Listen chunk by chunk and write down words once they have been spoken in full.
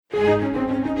We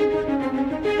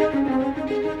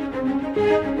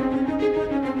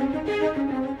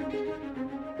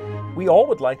all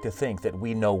would like to think that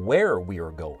we know where we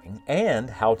are going and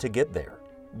how to get there.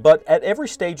 But at every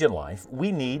stage in life,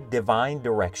 we need divine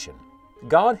direction.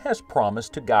 God has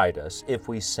promised to guide us if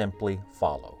we simply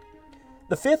follow.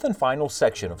 The fifth and final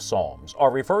section of Psalms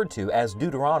are referred to as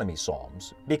Deuteronomy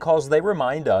Psalms because they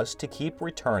remind us to keep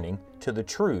returning to the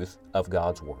truth of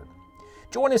God's Word.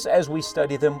 Join us as we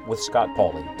study them with Scott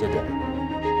Pauley today.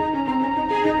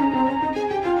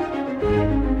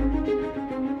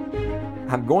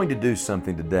 I'm going to do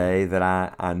something today that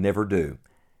I never do.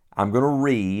 I'm going to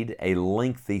read a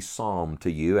lengthy psalm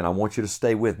to you, and I want you to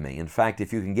stay with me. In fact,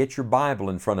 if you can get your Bible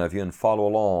in front of you and follow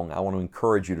along, I want to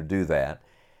encourage you to do that.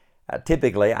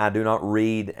 Typically, I do not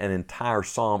read an entire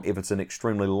psalm if it's an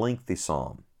extremely lengthy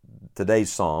psalm.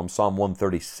 Today's psalm, Psalm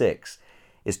 136,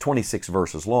 is 26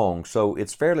 verses long, so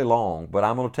it's fairly long, but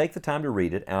I'm going to take the time to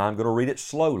read it, and I'm going to read it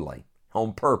slowly,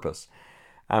 on purpose.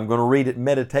 I'm going to read it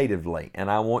meditatively, and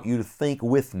I want you to think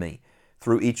with me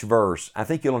through each verse. I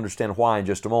think you'll understand why in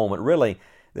just a moment. Really,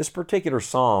 this particular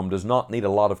psalm does not need a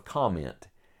lot of comment.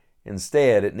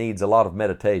 Instead, it needs a lot of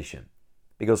meditation,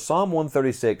 because Psalm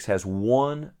 136 has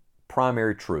one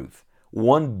primary truth,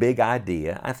 one big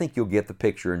idea. I think you'll get the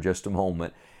picture in just a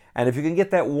moment. And if you can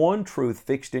get that one truth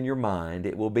fixed in your mind,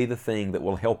 it will be the thing that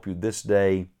will help you this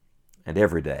day and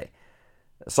every day.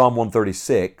 Psalm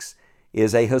 136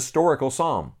 is a historical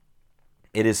psalm.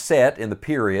 It is set in the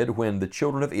period when the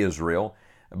children of Israel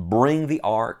bring the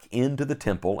ark into the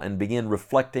temple and begin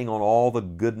reflecting on all the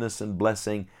goodness and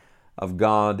blessing of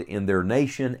God in their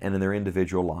nation and in their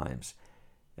individual lives.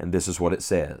 And this is what it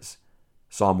says.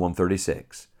 Psalm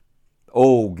 136.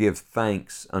 Oh, give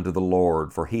thanks unto the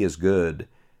Lord, for He is good,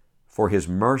 for His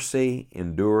mercy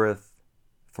endureth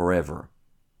forever.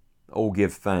 Oh,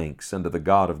 give thanks unto the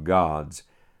God of gods,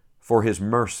 for His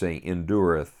mercy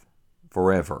endureth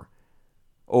forever.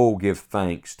 Oh, give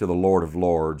thanks to the Lord of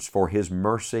lords, for His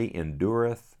mercy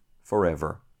endureth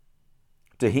forever.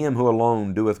 To Him who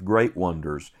alone doeth great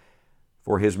wonders,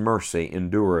 for His mercy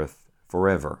endureth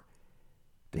forever.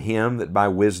 To Him that by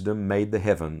wisdom made the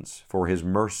heavens, for His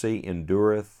mercy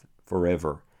endureth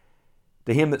forever.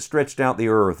 To Him that stretched out the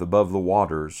earth above the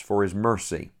waters, for His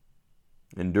mercy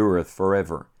endureth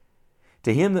forever.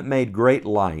 To Him that made great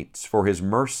lights, for His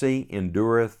mercy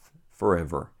endureth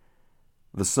forever.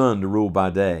 The sun to rule by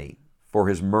day, for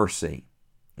His mercy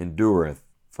endureth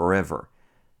forever.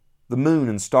 The moon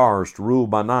and stars to rule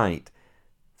by night,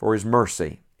 for His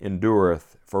mercy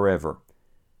endureth forever.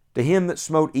 To Him that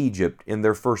smote Egypt in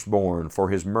their firstborn, for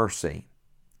His mercy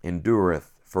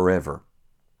endureth forever.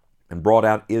 And brought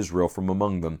out Israel from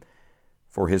among them,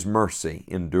 for His mercy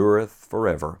endureth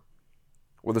forever.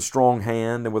 With a strong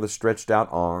hand and with a stretched out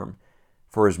arm,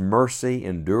 for His mercy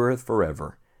endureth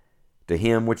forever. To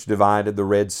Him which divided the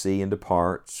Red Sea into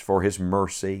parts, for His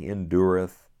mercy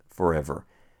endureth forever.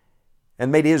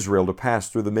 And made Israel to pass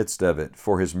through the midst of it,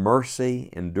 for His mercy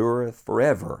endureth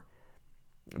forever.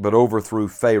 But overthrew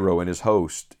Pharaoh and his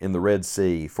host in the Red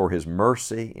Sea, for His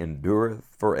mercy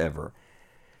endureth forever.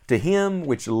 To Him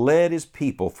which led His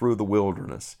people through the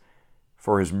wilderness,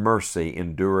 for His mercy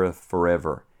endureth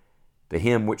forever. To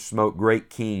Him which smote great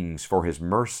kings, for His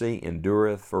mercy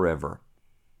endureth forever.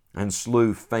 And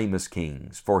slew famous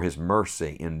kings, for His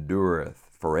mercy endureth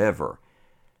forever.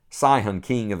 Sihon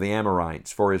king of the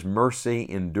Amorites, for His mercy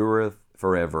endureth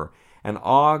forever. And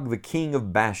Og the king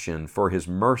of Bashan, for His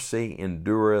mercy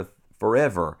endureth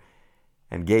forever.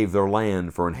 And gave their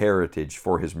land for an heritage,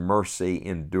 for His mercy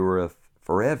endureth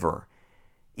forever.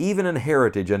 Even an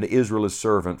heritage unto Israel his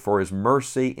servant, for His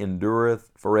mercy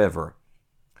endureth forever.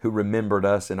 Who remembered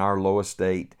us in our low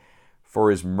estate,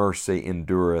 for His mercy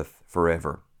endureth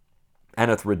forever. And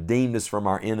hath redeemed us from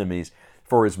our enemies,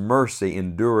 for His mercy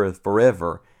endureth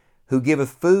forever. Who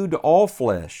giveth food to all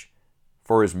flesh,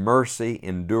 for His mercy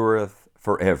endureth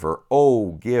forever.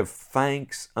 Oh, give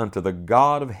thanks unto the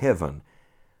God of heaven,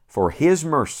 for His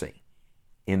mercy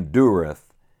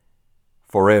endureth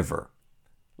forever.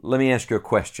 Let me ask you a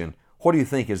question. What do you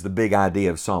think is the big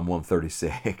idea of Psalm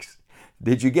 136?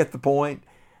 Did you get the point?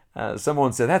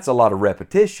 Someone said, that's a lot of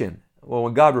repetition. Well,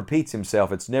 when God repeats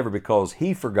Himself, it's never because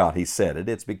He forgot He said it.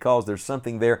 It's because there's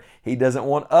something there He doesn't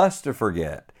want us to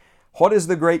forget. What is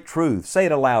the great truth? Say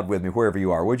it aloud with me wherever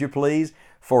you are, would you please?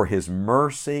 For His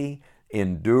mercy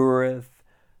endureth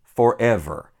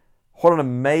forever. What an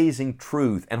amazing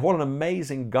truth, and what an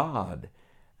amazing God.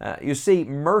 You see,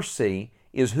 mercy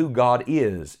is who God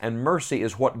is, and mercy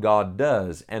is what God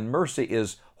does, and mercy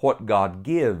is what God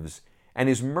gives, and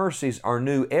His mercies are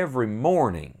new every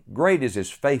morning. Great is His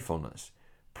faithfulness.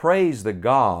 Praise the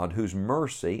God whose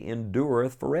mercy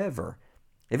endureth forever.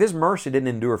 If His mercy didn't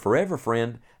endure forever,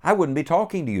 friend, I wouldn't be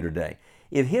talking to you today.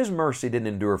 If His mercy didn't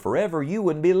endure forever, you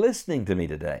wouldn't be listening to me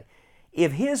today.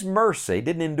 If His mercy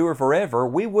didn't endure forever,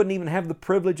 we wouldn't even have the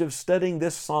privilege of studying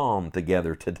this psalm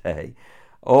together today.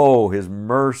 Oh, His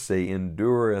mercy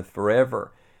endureth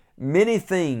forever. Many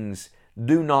things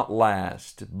do not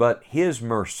last, but His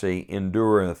mercy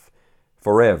endureth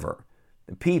forever.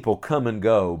 People come and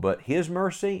go, but His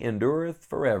mercy endureth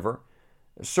forever.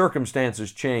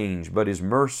 Circumstances change, but His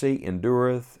mercy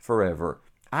endureth forever.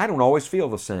 I don't always feel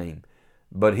the same,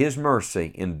 but His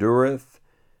mercy endureth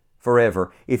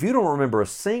forever. If you don't remember a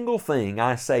single thing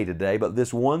I say today but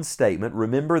this one statement,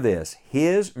 remember this: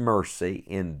 His mercy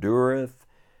endureth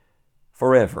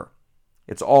forever.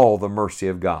 It's all the mercy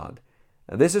of God.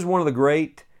 Now, this is one of the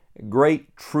great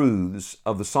truths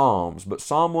of the Psalms, but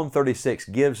Psalm 136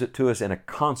 gives it to us in a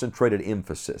concentrated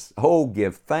emphasis. Oh,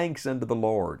 give thanks unto the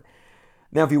Lord.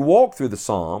 Now, if you walk through the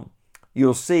Psalm,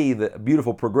 you'll see the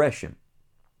beautiful progression.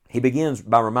 He begins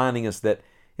by reminding us that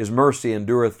His mercy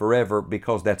endureth forever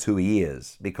because that's who He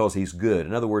is, because He's good.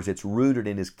 In other words, it's rooted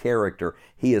in His character.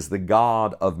 He is the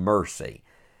God of mercy.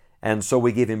 And so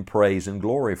we give Him praise and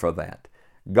glory for that.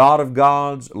 God of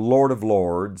gods, Lord of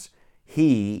lords,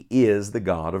 He is the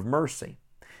God of mercy.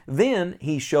 Then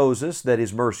He shows us that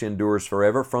His mercy endures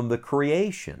forever from the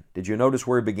creation. Did you notice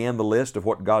where He began the list of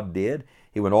what God did?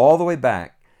 He went all the way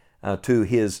back to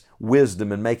His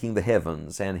wisdom in making the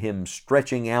heavens and Him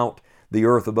stretching out the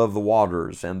earth above the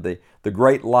waters and the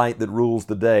great light that rules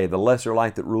the day, the lesser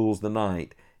light that rules the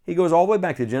night. He goes all the way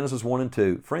back to Genesis 1 and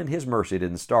 2. Friend, His mercy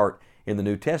didn't start in the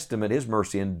New Testament. His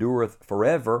mercy endureth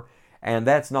forever. And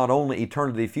that's not only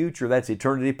eternity future, that's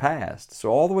eternity past. So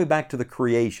all the way back to the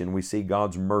creation, we see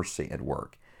God's mercy at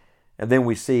work. And then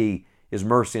we see His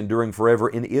mercy enduring forever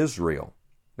in Israel.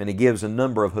 And He gives a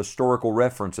number of historical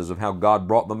references of how God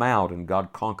brought them out and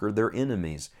God conquered their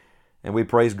enemies. And we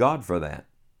praise God for that.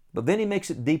 But then He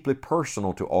makes it deeply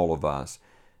personal to all of us,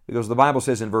 because the Bible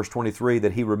says in verse 23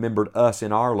 that He remembered us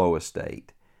in our low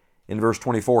estate. In verse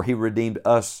 24, He redeemed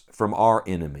us from our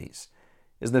enemies.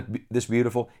 Isn't this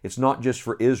beautiful? It's not just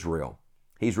for Israel.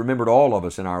 He's remembered all of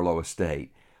us in our low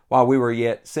estate. While we were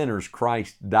yet sinners,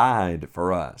 Christ died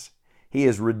for us. He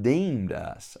has redeemed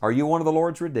us. Are you one of the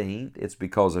Lord's redeemed? It's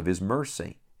because of His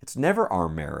mercy. It's never our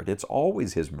merit. It's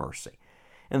always His mercy.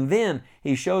 And then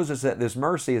He shows us that this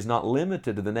mercy is not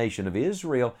limited to the nation of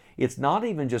Israel. It's not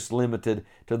even just limited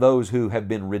to those who have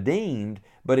been redeemed,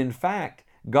 but in fact,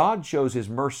 God shows His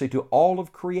mercy to all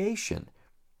of creation.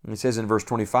 It says in verse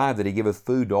 25 that He giveth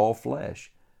food to all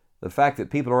flesh. The fact that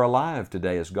people are alive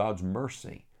today is God's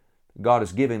mercy. God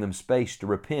is giving them space to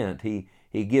repent. He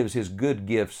gives His good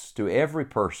gifts to every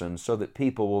person so that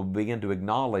people will begin to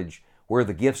acknowledge where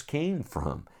the gifts came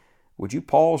from. Would you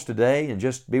pause today and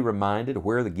just be reminded of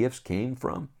where the gifts came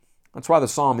from? That's why the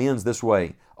psalm ends this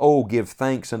way: Oh, give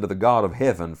thanks unto the God of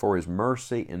heaven, for His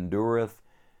mercy endureth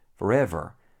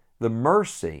forever. The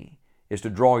mercy is to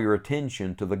draw your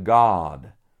attention to the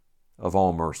God of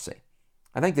all mercy.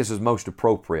 I think this is most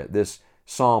appropriate, this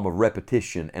psalm of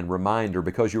repetition and reminder,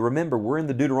 because you remember we're in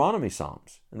the Deuteronomy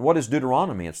Psalms. And what is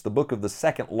Deuteronomy? It's the book of the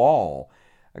second law.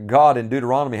 God in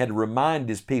Deuteronomy had to remind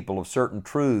His people of certain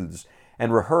truths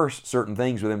and rehearse certain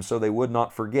things with them so they would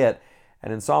not forget.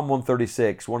 And in Psalm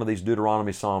 136, one of these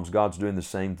Deuteronomy Psalms, God's doing the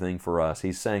same thing for us.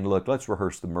 He's saying, look, let's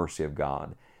rehearse the mercy of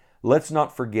God. Let's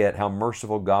not forget how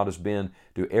merciful God has been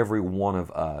to every one of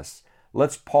us.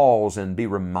 Let's pause and be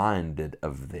reminded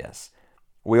of this.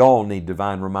 We all need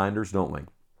divine reminders, don't we?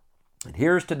 And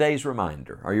here's today's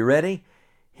reminder. Are you ready?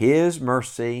 His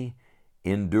mercy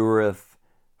endureth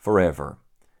forever.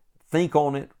 Think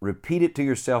on it, repeat it to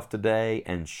yourself today,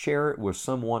 and share it with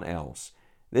someone else.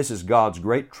 This is God's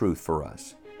great truth for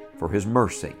us. For His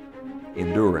mercy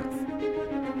endureth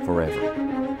forever.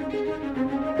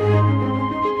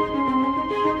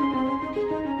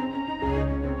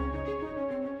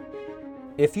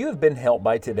 If you have been helped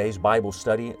by today's Bible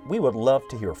study, we would love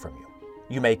to hear from you.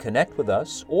 You may connect with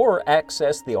us or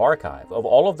access the archive of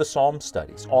all of the Psalm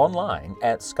studies online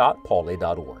at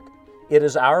scottpauley.org. It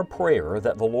is our prayer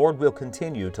that the Lord will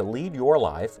continue to lead your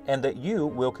life and that you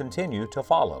will continue to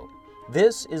follow.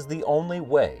 This is the only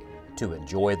way to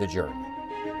enjoy the journey.